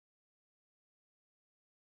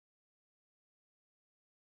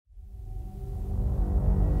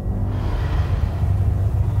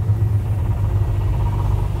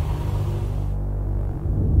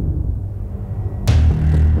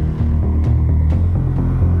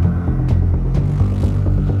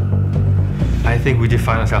think we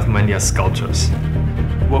define ourselves mainly as sculptors.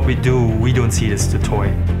 What we do, we don't see it as a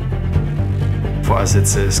toy. For us,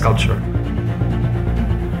 it's a sculpture.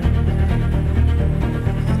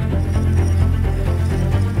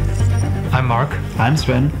 I'm Mark. I'm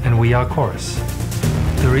Sven. And we are Coarse.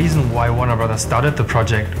 The reason why Warner Brothers started the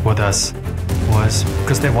project with us was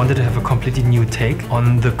because they wanted to have a completely new take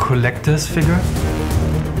on the collector's figure.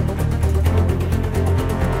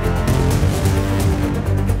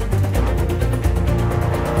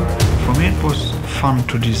 For me it was fun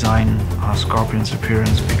to design Scorpion's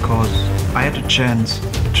appearance because I had a chance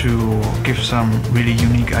to give some really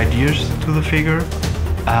unique ideas to the figure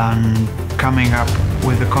and coming up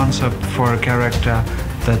with a concept for a character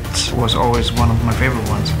that was always one of my favorite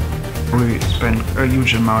ones. We spent a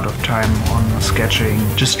huge amount of time on sketching,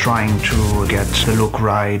 just trying to get the look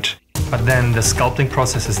right. But then the sculpting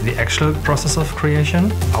process is the actual process of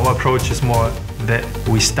creation. Our approach is more that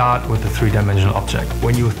we start with a three-dimensional object.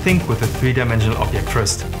 When you think with a three-dimensional object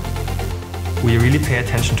first, we really pay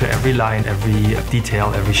attention to every line, every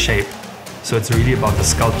detail, every shape. So it's really about the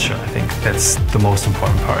sculpture. I think that's the most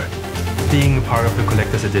important part. Being a part of the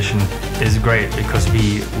Collector's Edition is great because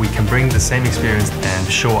we can bring the same experience and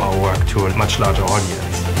show our work to a much larger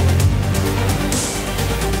audience.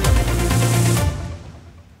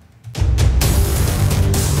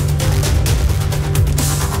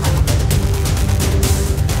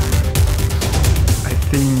 I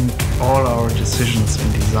think all our decisions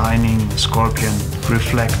in designing Scorpion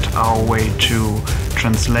reflect our way to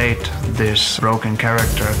translate this broken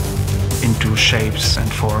character into shapes and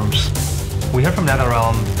forms. We heard from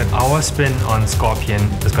NetherRealm that our spin on Scorpion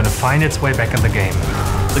is going to find its way back in the game.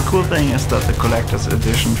 The cool thing is that the Collector's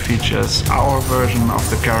Edition features our version of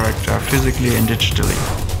the character physically and digitally.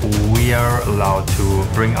 We are allowed to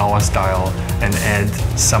bring our style and add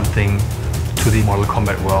something to the Mortal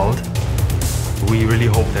Kombat world. We really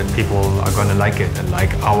hope that people are going to like it and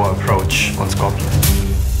like our approach on Scorpion.